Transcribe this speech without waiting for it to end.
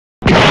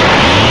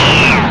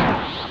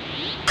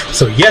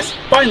So yes,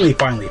 finally.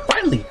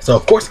 So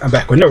of course, I'm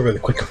back with another really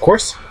quick, of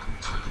course,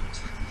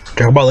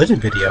 Dragon Ball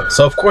Legend video.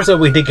 So of course,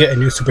 we did get a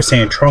new Super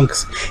Saiyan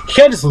Trunks. He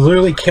kind of just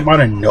literally came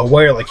out of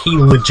nowhere. Like, he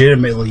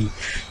legitimately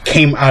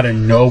came out of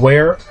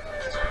nowhere.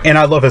 And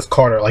I love his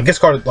card. Like, his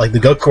card, like the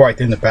Goku right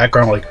there in the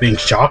background, like being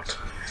shocked.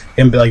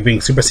 Him like being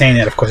Super Saiyan,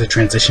 and of course the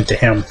transition to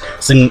him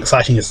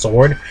slashing his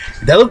sword.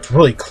 That looked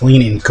really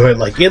clean and good.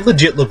 Like, it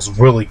legit looks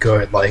really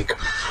good. Like,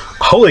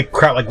 holy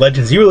crap! Like,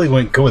 Legends, he really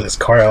went good with this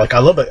card. Like, I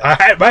love it. I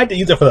had to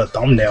use it for the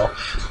thumbnail,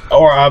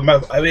 or I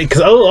mean, because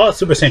a lot of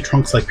Super Saiyan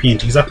Trunks like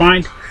PNGs I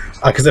find.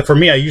 Because for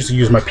me, I usually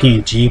use my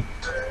PNG.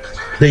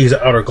 They use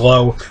the outer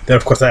glow. Then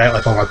of course I had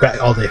like on my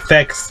back all the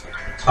effects.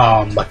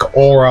 Like an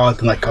aura,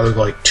 then like other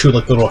like two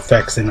like little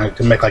effects, and I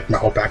can make like my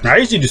whole background. I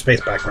usually do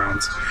space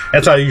backgrounds.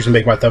 That's how I usually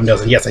make my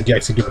thumbnails. And yes, I do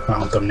actually do my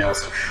own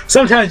thumbnails.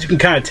 Sometimes you can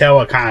kind of tell.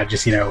 I kind of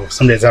just, you know,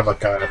 some days I have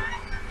like a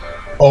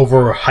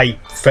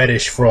overhyped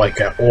fetish for like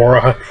an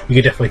aura. You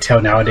can definitely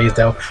tell nowadays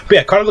though. But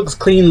yeah, card looks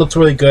clean, looks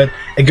really good.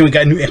 Again, we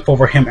got new info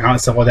over him out and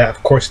stuff like that.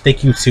 Of course,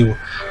 thank you to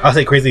I'll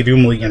say Crazy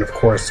Doomly and of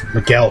course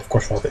Miguel, of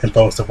course, for all the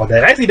info and stuff like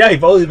that. Actually, now he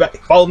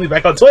followed me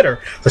back on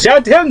Twitter. So shout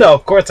out to him though,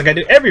 of course, like I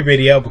do every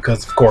video,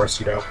 because of course,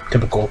 you know,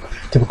 typical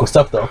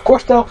stuff though, of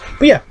course though.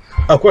 But yeah.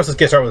 Of course, let's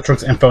get started with the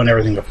Trunks info and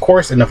everything, of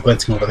course. Enough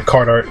glancing over the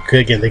card art.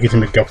 Again, thank you to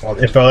Miguel for all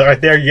the info right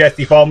there. Yes,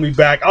 he followed me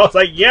back. I was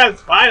like, yes,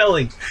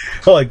 finally.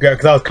 Holy crap,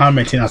 because I was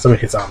commenting on some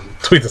of his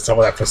tweets and stuff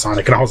like that for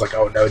Sonic, and I was like,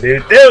 oh no,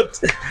 dude,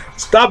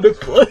 stop it,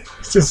 please.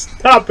 Just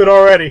stop it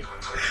already.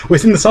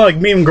 We've seen the Sonic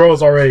meme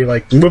girls already,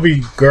 like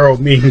movie girl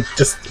meme.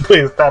 Just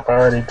please stop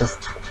already.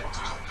 Just,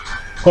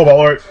 oh my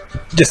lord,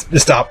 just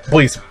stop,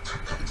 please.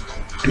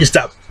 Just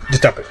stop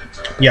it.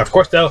 Yeah, of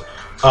course though.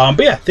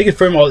 But yeah, thank you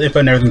for all the info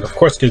and everything. Of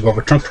course, gonna go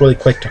over Trunks really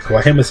quick, talk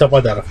about him and stuff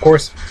like that. Of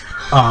course,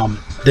 then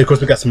of course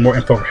we got some more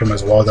info for him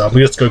as well. Though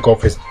we're just gonna go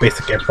over his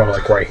basic info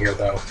like right here,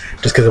 though,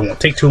 just because it won't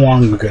take too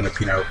long. We're gonna,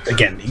 you know,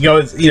 again, for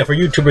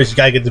YouTubers, you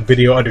gotta get the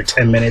video under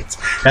 10 minutes.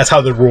 That's how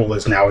the rule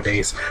is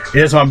nowadays.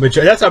 That's what I've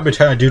been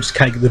trying to do, just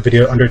kind of get the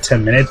video under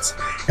 10 minutes.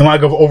 And when I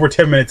go over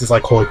 10 minutes, it's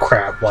like, holy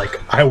crap!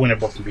 Like, I went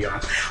above and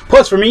beyond.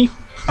 Plus, for me,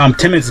 10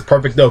 minutes is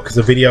perfect though, because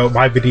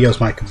my videos,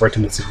 when I convert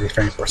them to 60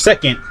 frames per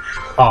second,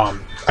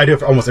 I do it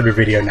for almost every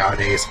video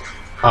nowadays.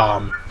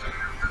 Or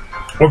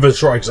if it's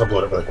short, I just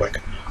upload it really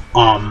quick.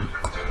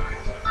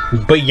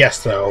 But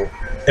yes, though,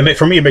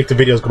 for me, it makes the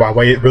videos go by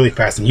way really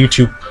fast, and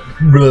YouTube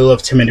really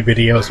loves 10-minute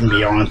videos and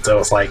beyond. So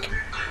it's like,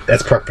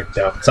 that's perfect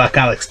though. So I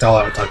kind of like style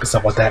out and talk and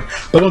stuff like that.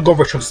 But I'm gonna go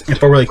over Trunks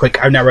info really quick.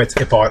 I've not read his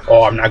info at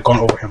all. I'm not going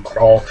over him at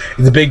all.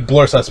 He's a big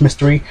blur /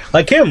 mystery,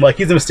 like him. Like,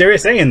 he's a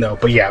mysterious Saiyan though.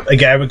 But yeah,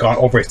 again, I haven't gone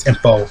over his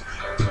info.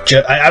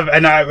 I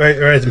not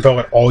read his info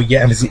at all yet.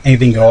 I haven't seen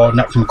anything at all,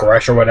 not from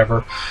Goresh or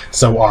whatever.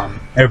 So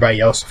everybody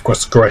else, of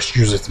course, Goresh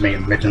usually is the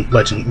main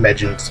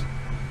legends.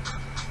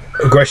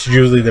 Goresh is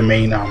usually the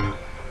main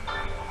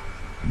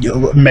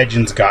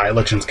legends guy,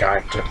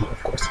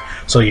 of course.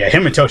 So yeah,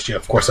 him and Toshi,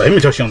 of course. Him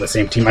and Toshi on the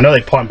same team. I know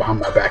they plot behind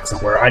my back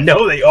somewhere. I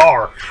know they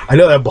are. I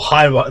know they're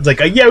behind. It's like,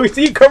 yeah, we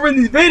see you covering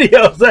these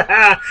videos.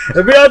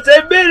 It'll be on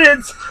 10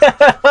 minutes.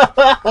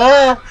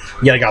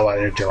 Yeah, I got a lot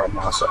of energy right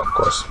now, so of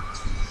course.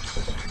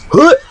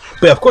 But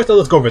yeah, of course,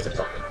 let's go over his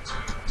info.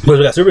 We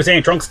got Super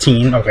Saiyan Trunks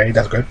teen. Okay,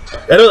 that's good.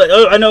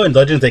 I know in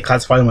Legends they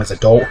classify him as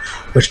adult,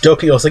 which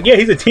Doki was like, yeah,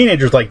 he's a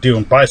teenager like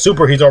Doom. By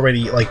Super, he's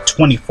already like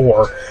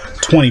 24,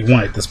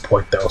 21 at this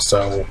point though.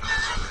 So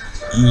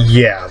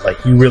yeah,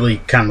 like, you really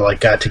kind of like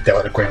gotta take that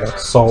with a grain of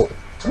salt.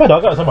 Come on,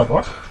 dog. Outside my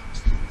door.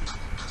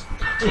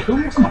 Hey,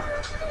 come here. Come on.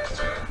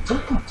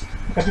 Come on.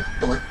 Okay,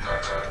 don't worry.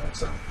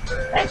 So,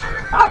 hey,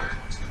 hi.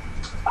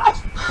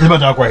 There's my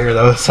dog right here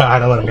though, so I had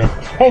to let him in.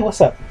 Hey,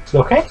 what's up? You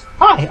okay?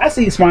 Hi, I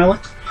see you smiling.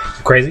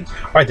 Crazy.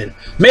 Alright then.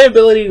 Main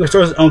ability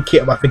restores his own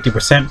kit about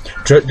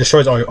 50%.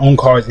 Destroys all your own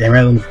cards and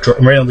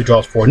randomly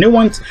draws 4 new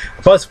ones.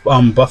 Plus,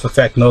 buff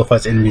effect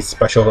notifies enemies'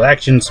 special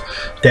actions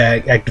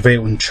that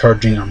activate when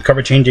charging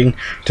cover changing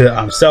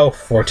to self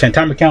for 10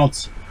 time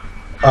accounts.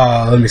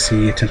 Let me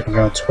see. 10 time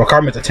accounts.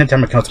 Requirements of 10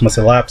 time accounts must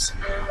elapse.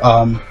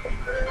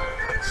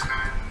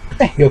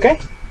 Hey, you okay?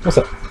 What's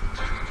up?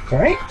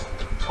 Alright?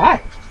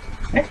 Hi.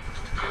 Hey.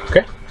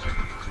 Okay.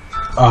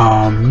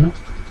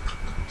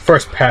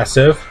 First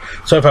passive,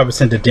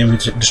 25% of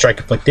damage the strike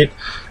inflicted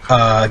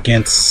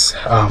against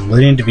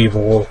living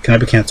individual cannot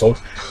be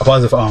cancelled.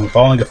 Applies the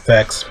following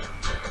effects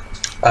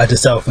to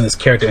self when this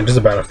character enters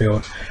the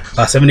battlefield.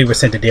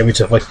 70% of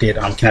damage inflicted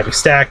cannot be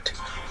stacked.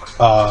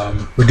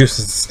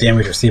 Reduces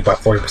damage received by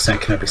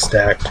 40%, cannot be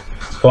stacked.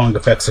 Following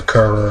effects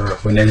occur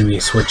when enemy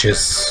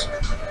switches.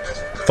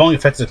 Following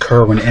effects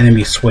occur when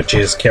enemy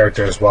switches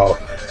character as well.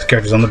 This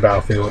character is on the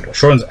battlefield.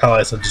 Shortens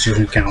allies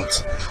substitution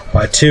counts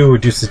by 2.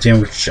 Reduces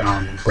damage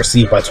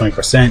received by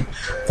 20%.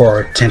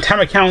 For 10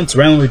 time accounts,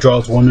 randomly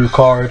draws 1 new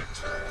card.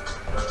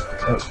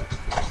 Oh.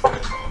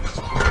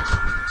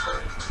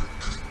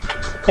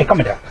 Hey, calm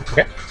me down,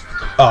 okay?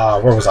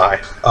 where was I?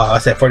 I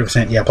said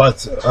 40%. Yeah,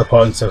 applies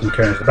upon self and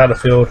character in the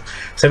battlefield.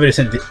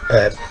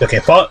 70%. Okay,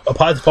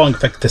 applies the following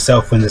effect to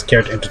self when this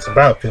character enters the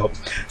battlefield.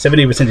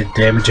 70% of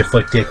damage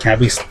inflicted can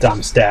be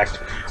stacked.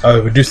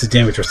 Reduces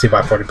damage received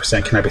by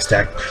 40%. Cannot be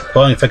stacked. The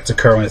following effects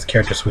occur when this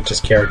character switches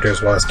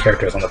characters while his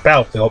characters on the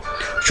battlefield.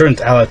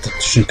 Shortens allied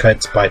substitution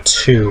cuts by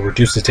 2.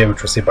 Reduces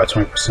damage received by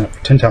 20%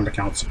 for 10 timer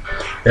counts.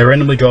 It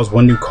randomly draws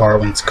 1 new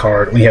card when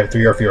you have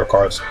 3 or fewer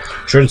cards.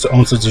 Shortens the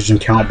own substitution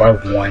count by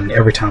 1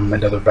 every time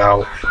another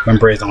battle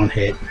member is on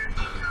hit.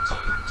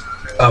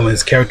 When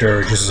his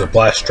character uses a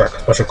blast strike,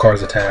 special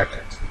cards attack.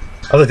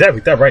 I was like, did I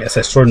read that right? I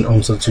said shorten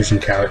own substitution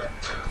count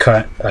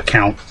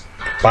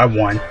by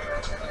 1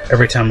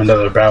 every time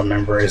another battle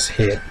member is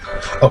hit.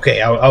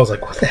 Okay, I was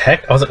like, what the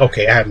heck? I was like,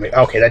 okay,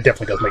 okay, that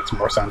definitely does make some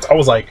more sense. I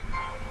was like,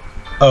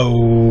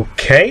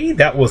 okay,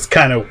 that was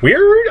kind of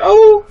weird.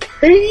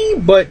 Okay,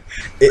 but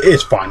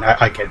it's fine.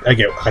 I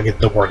get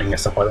the wording and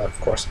stuff like that, of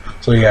course.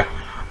 So yeah.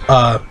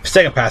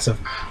 Second passive,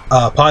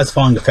 applies the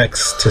following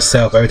effects to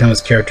self every time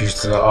his character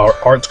uses an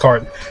arts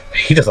card.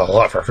 He does a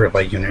lot for a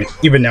free-play unit.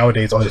 Even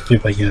nowadays, all these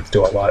free-play units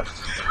do a lot.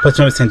 Plus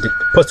 20%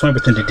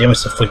 to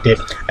damage inflicted,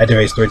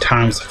 activates 3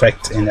 times,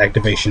 effects and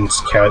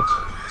activations count.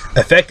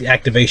 Effect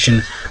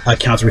activation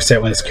counts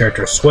reset when his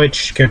character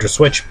switch.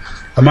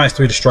 A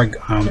 -3 to strike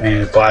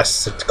and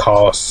blast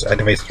cost,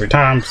 activates 3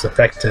 times.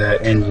 Effect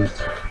and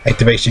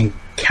activation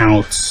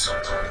counts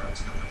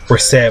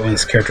reset when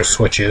his character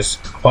switches.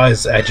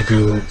 Applies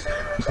attribute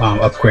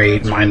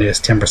upgrade minus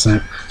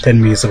 10%.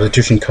 10 means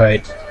substitution cut,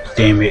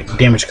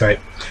 damage cut.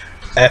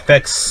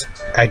 FX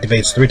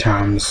activates 3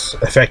 times.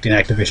 Effect and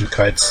activation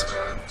cuts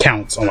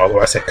counts. Oh my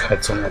lord, I said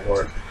cuts. Oh my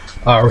lord.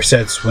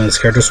 Resets when his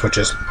character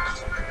switches.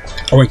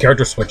 Or when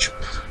characters switch.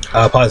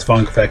 Applies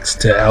following effects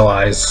to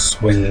allies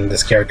when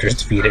this character is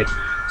defeated.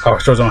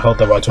 Restores on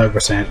health about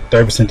 20%,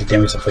 30% to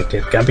damage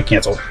inflicted. Can't be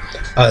cancelled.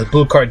 The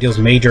blue card deals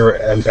major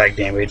impact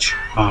damage.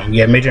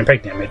 Major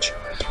impact damage.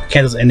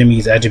 Cancels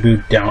enemies'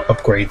 attribute down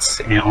upgrades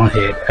and on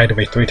hit.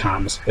 Activate 3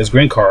 times. His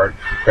green card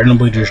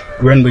randomly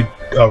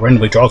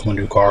draws 1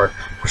 new card.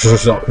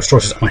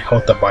 Restores his own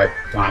health up by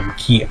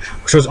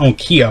restores his own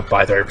key up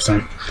by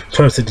 30%.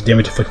 20% to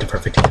damage inflicted for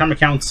 15 timer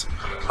counts.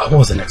 What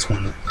was the next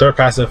one? Third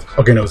passive.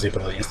 Okay, no, it was the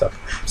ability and stuff.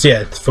 So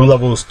yeah, from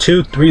levels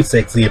 2, 3, and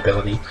 6, the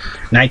ability.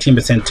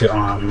 19% to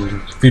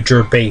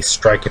future base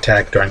strike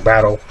attack during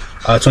battle.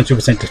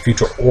 22% to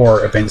future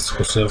or event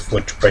exclusive,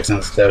 which breaks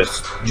down the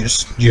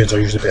units are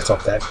usually based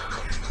off that.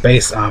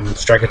 Base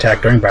strike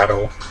attack during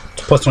battle.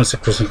 Plus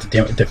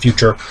 26% to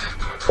future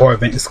or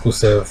event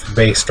exclusive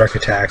base strike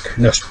attack,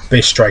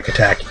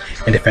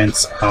 and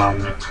defense.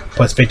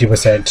 Plus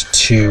 50%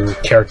 to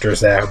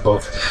characters that have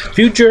both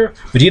future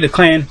Vegeta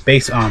Clan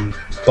base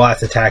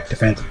blast attack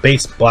defense,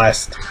 base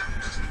blast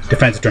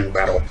defense during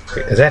battle.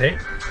 Okay, is that it?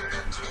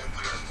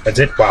 That's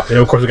it. Wow. And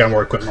of course, we got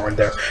more equipment right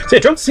there. So yeah,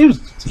 Trunks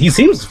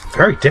seems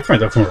very different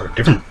though from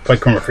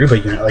a free-play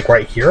unit. Like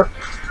right here,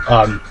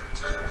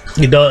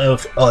 you know,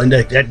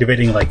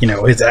 activating like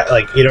his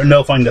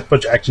nullifying the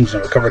bunch of actions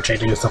and recover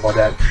changing and stuff like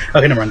that.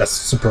 Okay, never mind. That's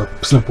super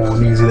simple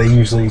and easy. They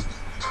usually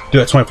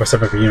do it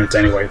 24/7 for units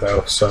anyway,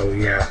 though. So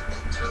yeah.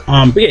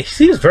 But yeah, he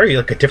seems very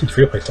like a different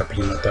free-play type of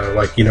unit though.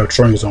 Like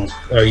destroying his own.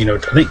 I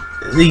think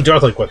he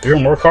draws like what 3 or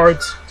more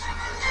cards.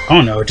 I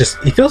don't know,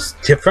 he feels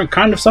different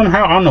kind of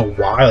somehow. I don't know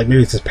why, like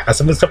maybe it's his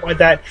passive and stuff like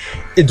that.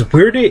 It's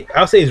weirded, I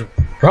would say it's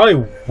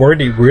probably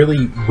really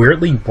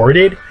weirdly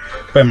worded,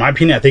 but in my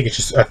opinion, I think it's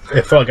just, I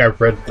felt like I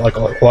read like a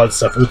lot of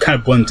stuff. It kind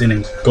of blends in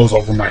and goes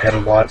over my head a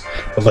lot,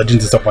 the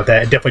legends and stuff like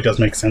that. It definitely does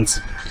make sense.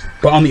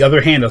 But on the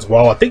other hand as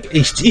well, I think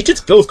it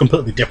just feels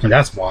completely different.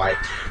 That's why,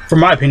 from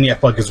my opinion, I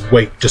feel like his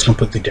weight just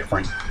completely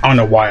different. I don't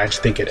know why, I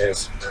just think it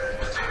is.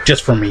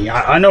 Just for me.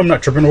 I know I'm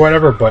not tripping or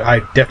whatever, but I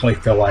definitely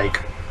feel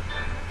like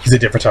he's a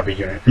different type of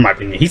unit, in my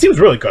opinion. He seems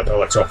really good though,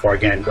 like so far.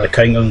 Again, like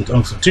cutting on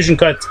substitution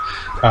cuts,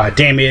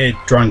 damage,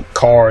 drawing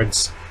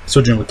cards,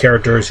 switching with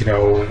characters,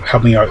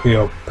 helping out,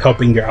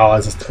 helping your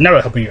allies. And not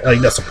really helping,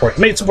 like not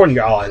supporting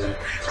your allies and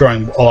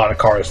drawing a lot of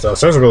cards though.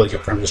 So that's really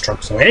good for him. This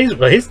Trunks. So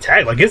his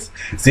tag, like his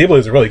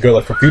abilities are really good,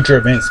 like for future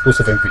event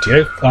exclusive and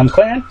Vegeta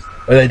clan.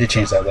 But they did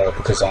change that though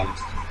because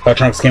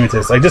Trunks came into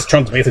this. Like this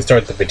Trunks basically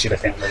started the Vegeta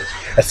family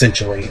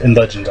essentially in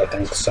Legends, I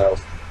think. So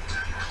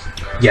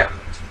yeah.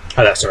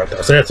 Oh, that's right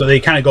though. So that's what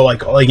they kind of go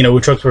like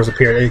when Trunks first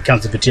appeared, it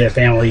counts the Vegeta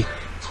family.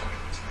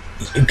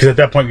 Because at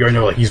that point you already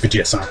know like he's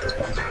Vegeta's son at this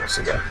point.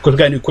 So yeah. Of course we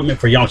got new equipment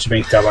for Yamcha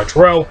being styled by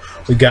Terrell.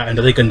 We got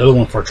another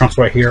one for Trunks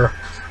right here.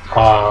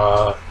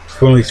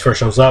 When he first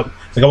shows up.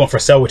 We got one for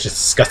Cell, which is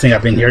disgusting.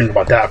 I've been hearing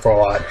about that for a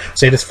lot.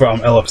 Say this for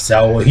LF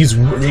Cell. We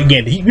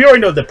already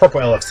know the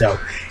purple LF Cell.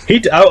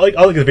 I'll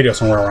link his video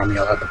somewhere around me.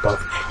 I'll have the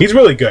both. He's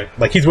really good.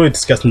 Like he's really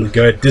disgustingly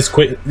good. This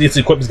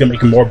equipment is gonna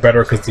make him more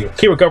better because the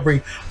key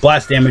recovery,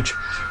 blast damage.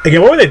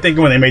 Again, what were they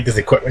thinking when they made this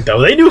equipment though?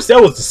 They knew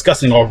Cell was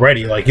disgusting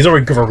already. Like he's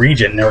already good for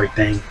regen and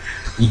everything.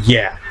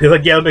 Yeah, it's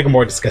like, yeah, it'll make it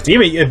more disgusting.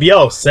 Even if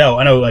Yellow Cell,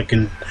 I know, like,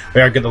 in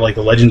where I get the like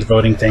the Legends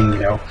voting thing, you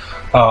know,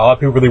 a lot of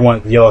people really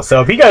want the Yellow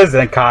Cell. If he got a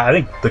Zenkai, I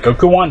think the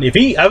Goku one. If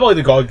he, I've always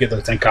gonna get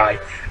the Zenkai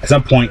at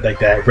some point, like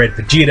that Red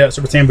Vegeta,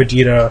 Super Saiyan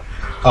Vegeta.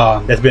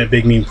 That's been a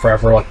big meme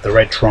forever, like the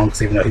Red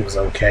Trunks, even though he was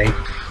okay.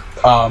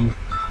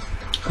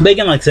 They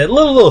can, like I said,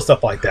 little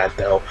stuff like that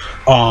though.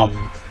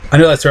 I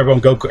know that's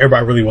everyone Goku.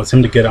 Everybody really wants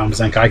him to get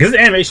Zenkai because his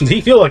animations.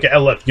 He feels like an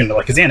LF, you know,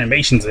 like his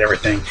animations and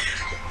everything.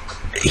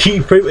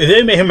 If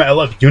they made him an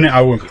LF unit,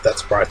 I wouldn't be that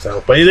surprised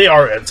though. But they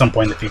are at some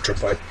point in the future.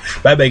 But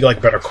that may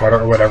like better card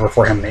art or whatever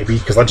for him maybe,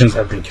 because Legends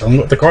have been killing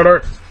with the card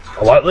art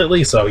a lot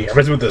lately. So yeah,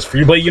 especially with those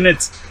free play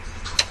units,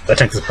 that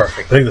Trunks is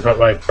perfect. I think that's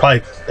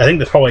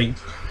probably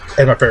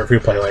my favorite free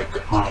play. Like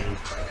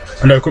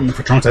no equipment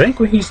for Trunks. I think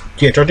when he's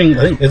charging.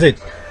 I think is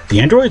it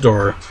the androids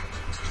or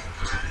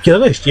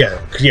because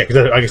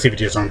I can see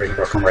Vegeta's arm being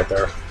broken right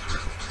there.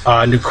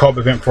 New co-op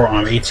event for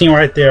 18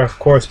 right there, of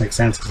course, makes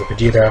sense because of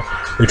Vegeta.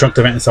 The Trunks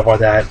event and stuff like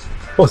that.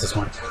 What's this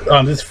one?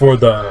 This is for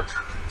the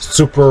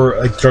Super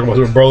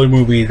Broly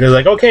movie. They're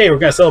like, okay, we're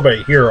gonna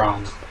celebrate here.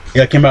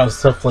 Yeah, it came out and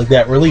stuff like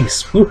that.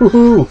 Release,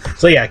 woohoo!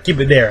 So yeah, keep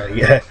it there.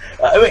 Yeah,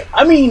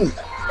 I mean,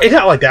 it's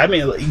not like that. I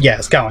mean, yeah,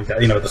 it's kind of like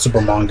that. You know, the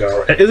Super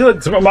Manga. Is it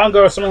like Super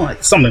Manga or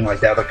something like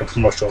that, like a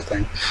promotional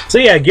thing? So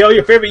yeah, get all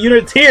your favorite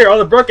units here, all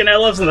the broken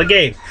LFs in the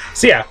game.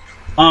 So yeah,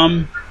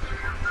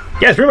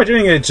 yeah, it's pretty much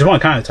anything I just want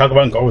to kind of talk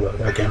about and go over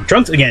that game.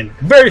 Trunks, again,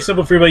 very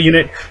simple free play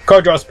unit.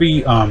 Card draw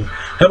speed, helping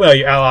out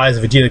your allies.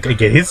 Vegeta,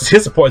 again, his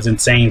support is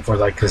insane for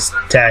like his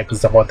tags and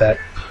stuff like that.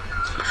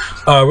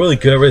 Really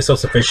good, really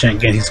self-sufficient.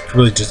 Again, he's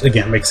really just,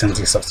 again, makes sense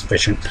he's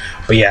self-sufficient.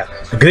 But yeah,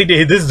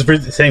 this is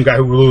the same guy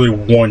who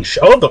literally won.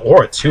 I love the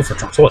aura too for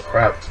Trunks. Holy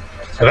crap.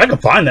 If I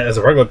could find that as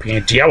a regular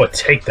PNG, I would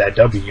take that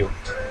W.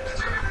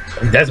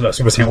 That's about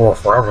Super Saiyan aura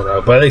forever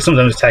though. But I think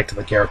sometimes it's tagged to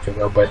the character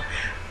though. But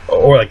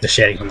or like the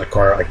shading from the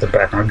card, like the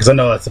background, because I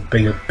know that's a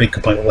big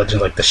complaint with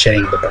Legends, like the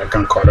shading of the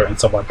background card and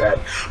stuff like that.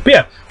 But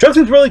yeah, Trunks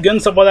is really good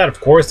and stuff like that, of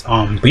course.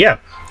 But yeah,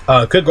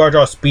 good guard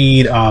draw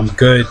speed,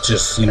 good,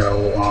 just you know,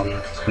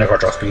 no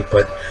guard draw speed,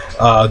 but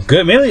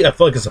good. Mainly, I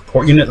feel like a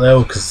support unit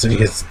though, because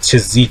his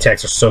Z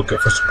tags are so good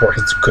for support.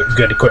 His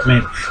good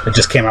equipment that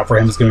just came out for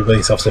him is gonna be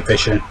really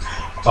self-sufficient.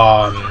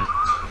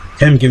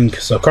 Him giving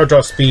card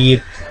draw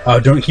speed.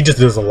 He just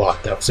does a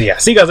lot though. So yeah,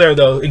 see you guys there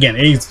though. Again,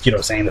 he's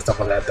saying the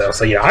stuff like that though.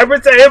 So yeah, Hyper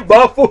Saiyan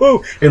buff,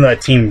 woohoo! And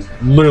that team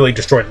literally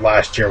destroyed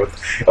last year with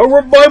a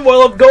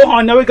revival of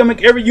Gohan. Now we can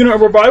make every unit a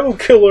revival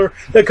killer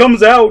that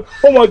comes out.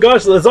 Oh my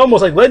gosh, it's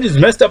almost like Legends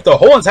messed up the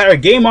whole entire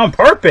game on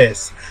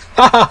purpose.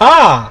 Ha ha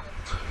ha!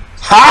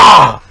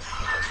 Ha!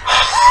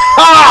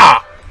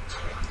 Ha!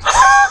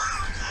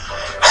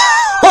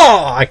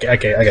 Ha! I gotta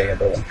get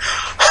that one.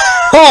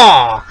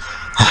 Ha!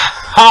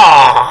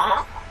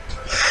 Ha!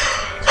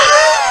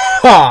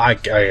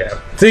 Yeah.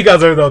 See you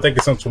guys later though. Thank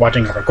you so much for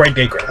watching. Have a great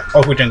day, great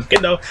life.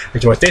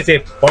 Enjoy, stay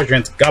safe, wash your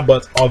hands. God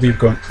bless all of you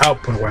going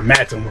out, put away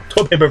masks and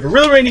toilet paper if you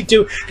really need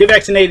to. Get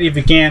vaccinated if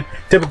you can.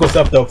 Typical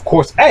stuff though, of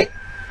course. Hey,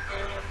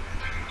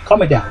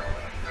 calm it down.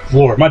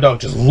 Lord, my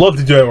dog just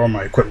loves to do that on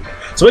my equipment.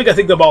 So what do you guys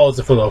think the ball is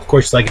for though? Of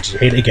course, like it, you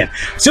hate it again.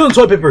 Steal the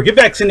toilet paper, get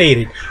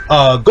vaccinated,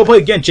 go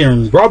play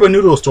Genshin, rob a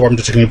noodle store. I'm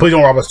just joking. Please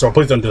don't rob a store.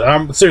 Please don't do that.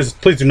 I'm serious.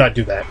 Please do not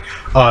do that.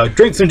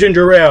 Drink some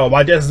ginger ale.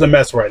 My desk is a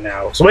mess right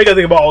now. So what do you guys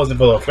think about all this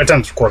info though? What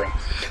time's recording? So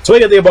what do you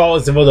guys think about all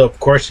this info though? Of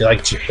course, you like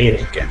it, you hate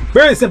it again.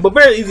 Very simple,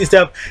 very easy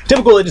stuff.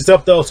 Typical Legend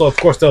stuff though. So of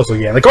course though. So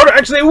yeah, the card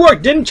actually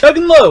worked. Didn't chug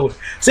and load.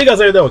 See you guys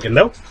later though again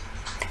though.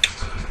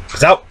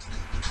 Peace out.